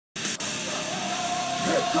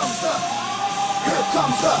Here comes the,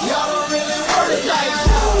 y'all don't really want it like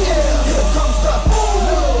that. Yeah. Here comes the,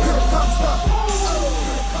 here comes the,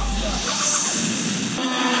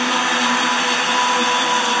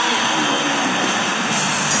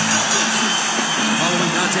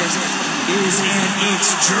 Following contest is an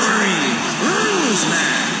extreme rules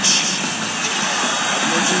match.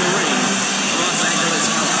 Approaching the ring, Los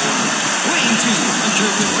Angeles, California, weighing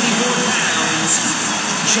 224 pounds,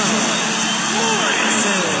 John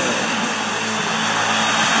Morrison.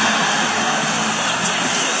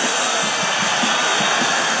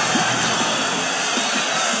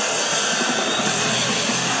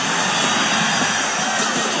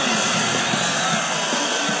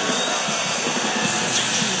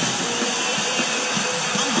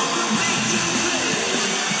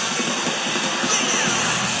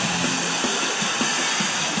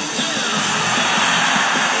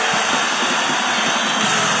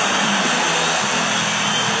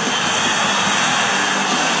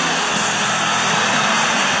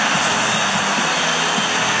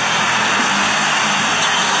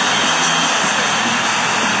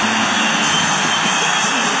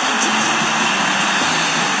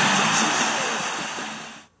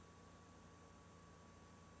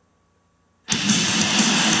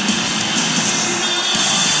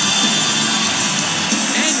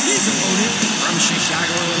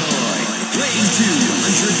 Chicago, Illinois, weighing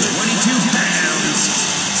 222 pounds,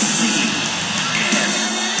 CM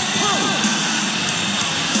Punk.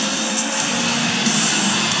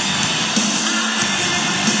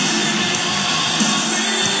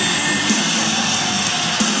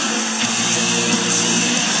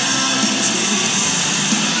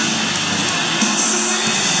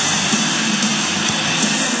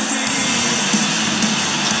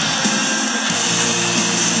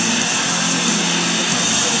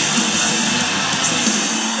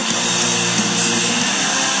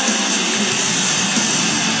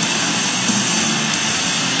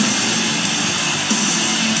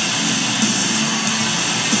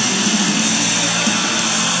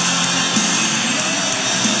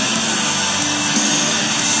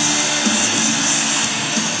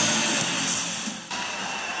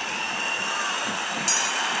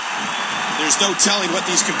 There's no telling what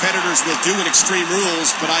these competitors will do in Extreme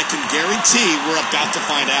Rules, but I can guarantee we're about to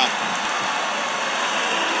find out.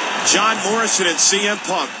 John Morrison and CM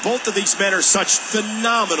Punk, both of these men are such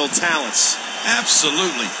phenomenal talents.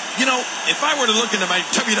 Absolutely. You know, if I were to look into my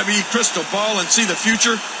WWE crystal ball and see the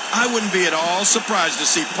future, I wouldn't be at all surprised to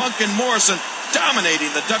see Punk and Morrison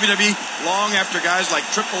dominating the WWE long after guys like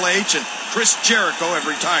Triple H and Chris Jericho have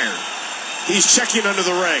retired. He's checking under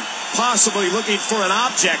the ring, possibly looking for an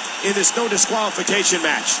object in this no disqualification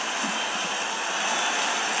match.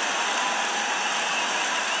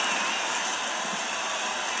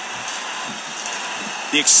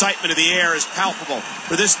 The excitement of the air is palpable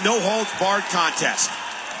for this no-holds-barred contest.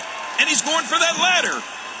 And he's going for that ladder.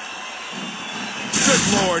 Good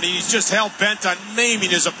Lord, he's just hell-bent on maiming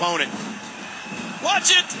his opponent. Watch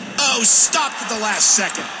it! Oh, stopped at the last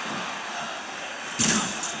second.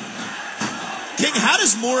 King, how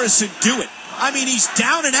does Morrison do it? I mean, he's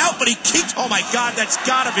down and out, but he kicked. Oh, my God, that's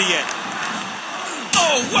got to be it.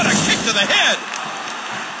 Oh, what a kick to the head.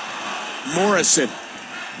 Morrison,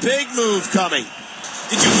 big move coming.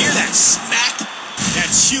 Did you hear that smack?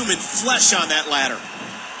 That's human flesh on that ladder.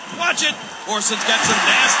 Watch it. Morrison's got some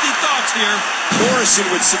nasty thoughts here. Morrison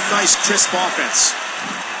with some nice, crisp offense.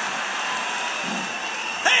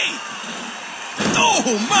 Hey! Oh,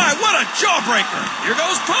 my, what a jawbreaker. Here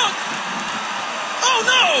goes Punk. Oh,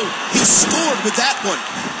 no! He scored with that one.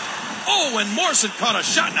 Oh, and Morrison caught a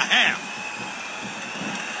shot and a half.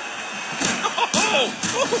 Oh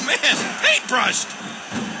man, paintbrushed.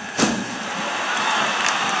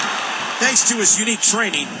 Thanks to his unique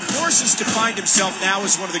training, Morrison's defined himself now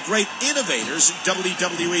as one of the great innovators in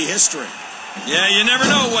WWE history. Yeah, you never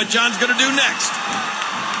know what John's going to do next.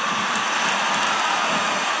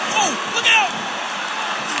 Oh, look out!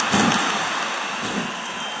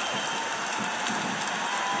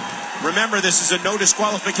 Remember, this is a no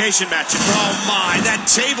disqualification match. Oh my, that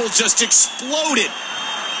table just exploded.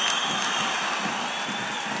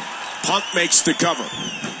 Punk makes the cover.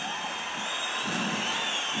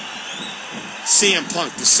 CM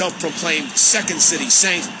Punk, the self-proclaimed Second City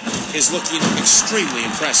Saint, is looking extremely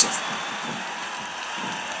impressive.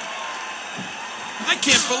 I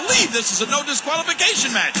can't believe this is a no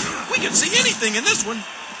disqualification match. We can see anything in this one.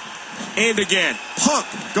 And again, Punk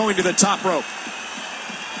going to the top rope.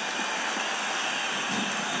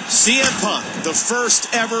 CM Punk, the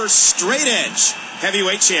first ever straight edge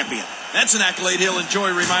heavyweight champion. That's an accolade he'll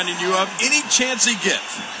enjoy reminding you of any chance he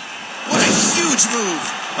gets. What a huge move.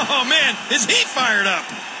 Oh, man, is he fired up?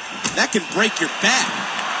 That can break your back.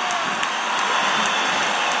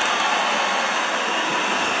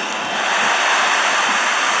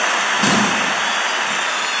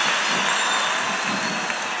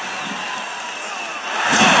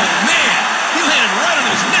 Oh, man, he landed right on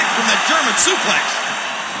his neck from that German suplex.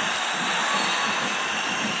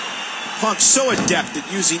 Punk's so adept at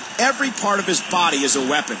using every part of his body as a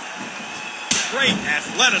weapon. Great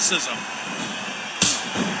athleticism.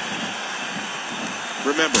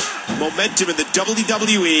 Remember, momentum in the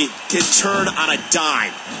WWE can turn on a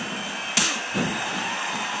dime.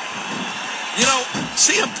 You know,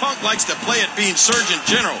 CM Punk likes to play at being Surgeon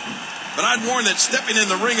General, but I'd warn that stepping in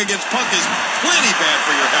the ring against Punk is plenty bad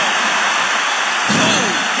for your health. Oh,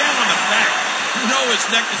 down on the back. You know his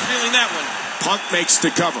neck is feeling that one. Punk makes the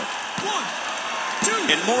cover. 1,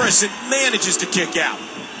 2. And Morrison manages to kick out.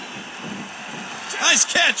 Nice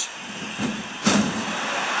catch.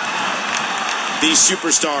 These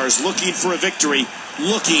superstars looking for a victory,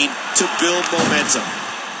 looking to build momentum.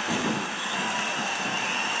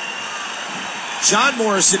 John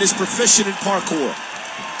Morrison is proficient in parkour.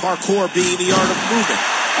 Parkour being the art of movement,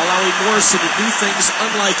 allowing Morrison to do things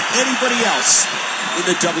unlike anybody else in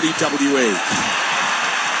the WWE.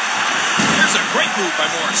 Here's a great move by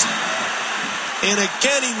Morrison. And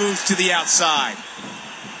again he moves to the outside.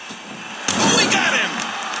 Oh, he got him.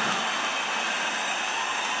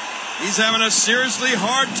 He's having a seriously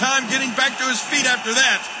hard time getting back to his feet after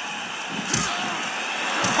that.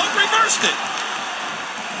 Punk reversed it.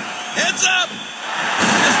 Heads up.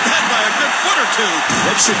 Missed that by a good foot or two.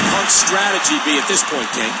 What should Punk's strategy be at this point,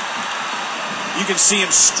 King? You can see him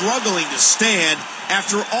struggling to stand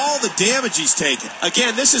after all the damage he's taken.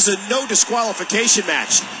 Again, this is a no disqualification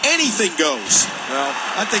match. Anything goes. Well,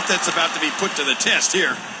 I think that's about to be put to the test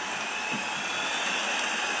here.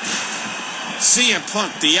 CM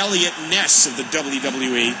Punk, the Elliot Ness of the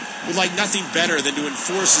WWE, would like nothing better than to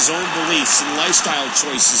enforce his own beliefs and lifestyle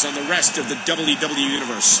choices on the rest of the WWE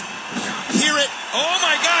Universe. Hear it? Oh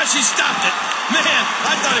my gosh, he stopped it. Man,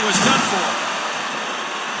 I thought he was done for.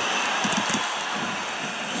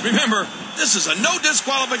 Remember, this is a no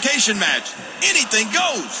disqualification match. Anything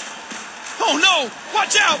goes. Oh no,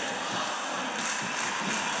 watch out.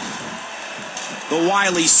 The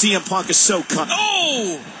wily CM Punk is so cut.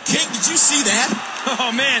 Oh! King, did you see that?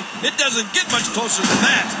 Oh, man, it doesn't get much closer than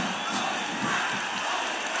that.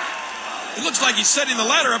 It looks like he's setting the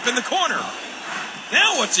ladder up in the corner.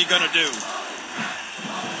 Now what's he going to do?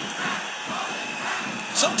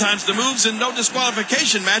 Sometimes the moves in no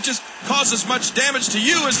disqualification matches cause as much damage to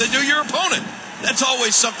you as they do your opponent. That's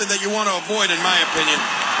always something that you want to avoid, in my opinion.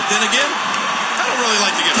 But then again, I don't really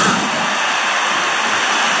like to get hurt.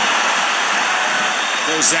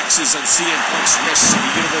 Those X's on CM Punk's wrists are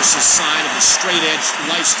the universal sign of the straight-edge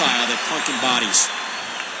lifestyle that Punk embodies.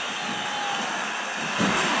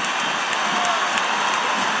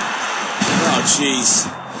 Oh,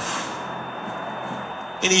 jeez.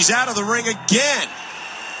 And he's out of the ring again.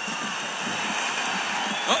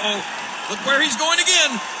 Uh-oh. Look where he's going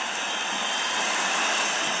again.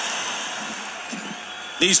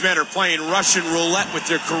 These men are playing Russian roulette with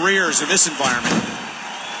their careers in this environment.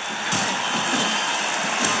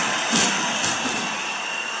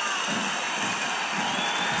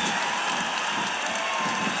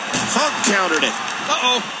 Punk countered it.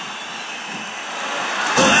 Uh-oh.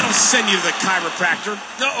 Well, that'll send you to the chiropractor.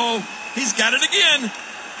 Uh-oh. He's got it again.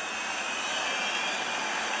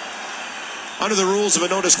 Under the rules of a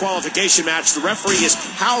no disqualification match, the referee is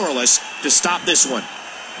powerless to stop this one.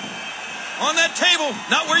 On that table,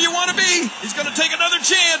 not where you want to be. He's going to take another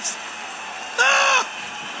chance. Ah!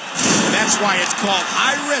 And that's why it's called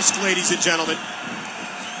high risk, ladies and gentlemen.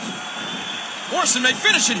 Morrison may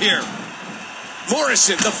finish it here.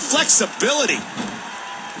 Morrison, the flexibility.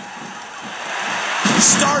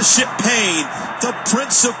 Starship Pain, the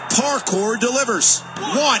Prince of Parkour delivers.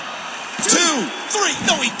 1, 2, 3.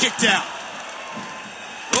 No, he kicked out.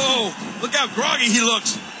 Oh, look how groggy he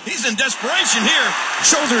looks. He's in desperation here.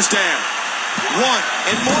 Shoulders down. 1,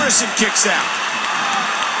 and Morrison kicks out.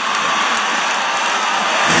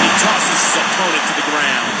 And he tosses his opponent to the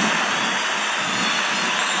ground.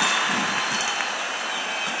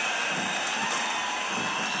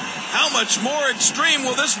 How much more extreme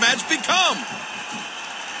will this match become?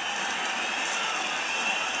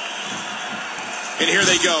 And here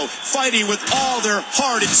they go, fighting with all their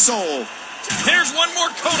heart and soul. There's one more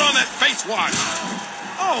coat on that face wash.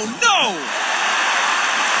 Oh, no!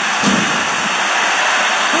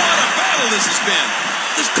 What a battle this has been.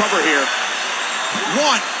 This cover here.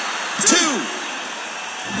 1, 2.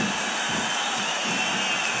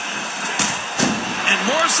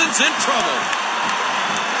 Morrison's in trouble.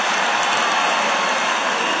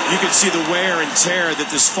 You can see the wear and tear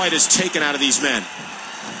that this fight has taken out of these men.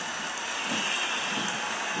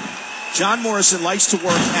 John Morrison likes to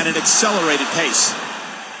work at an accelerated pace.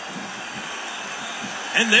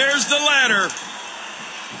 And there's the ladder.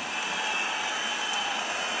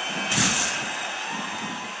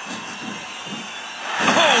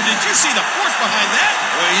 Oh, did you see the force behind that?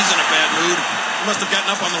 Boy, he's in a bad mood. He must have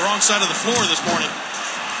gotten up on the wrong side of the floor this morning.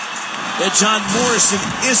 That John Morrison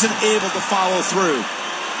isn't able to follow through.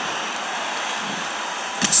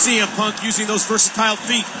 CM Punk using those versatile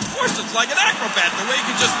feet. Morrison's like an acrobat, the way he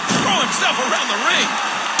can just throw himself around the ring.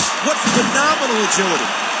 What phenomenal agility.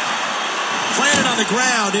 Planted on the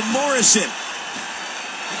ground in Morrison.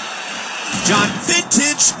 John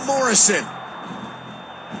Vintage Morrison.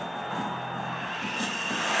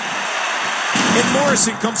 And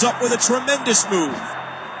Morrison comes up with a tremendous move.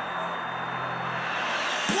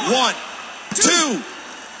 1, 2.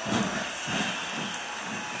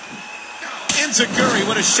 Enziguri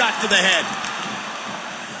with a shot to the head.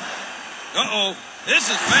 Uh-oh, this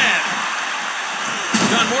is bad.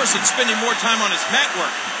 John Morrison spending more time on his mat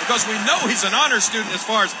work because we know he's an honor student as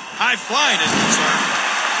far as high flying is concerned.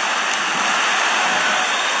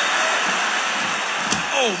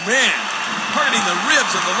 Oh, man. Targeting the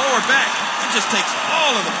ribs and the lower back. It just takes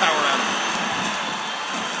all of the power out of him.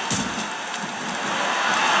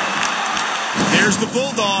 There's the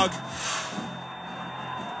Bulldog.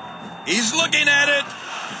 He's looking at it.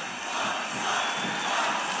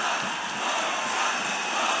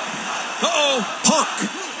 Uh-oh. Punk.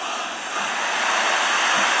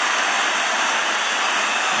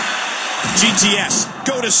 GTS,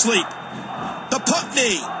 go to sleep. The Punk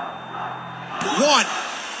knee. 1,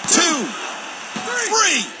 2,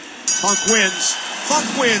 3. Punk wins.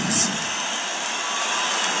 Punk wins.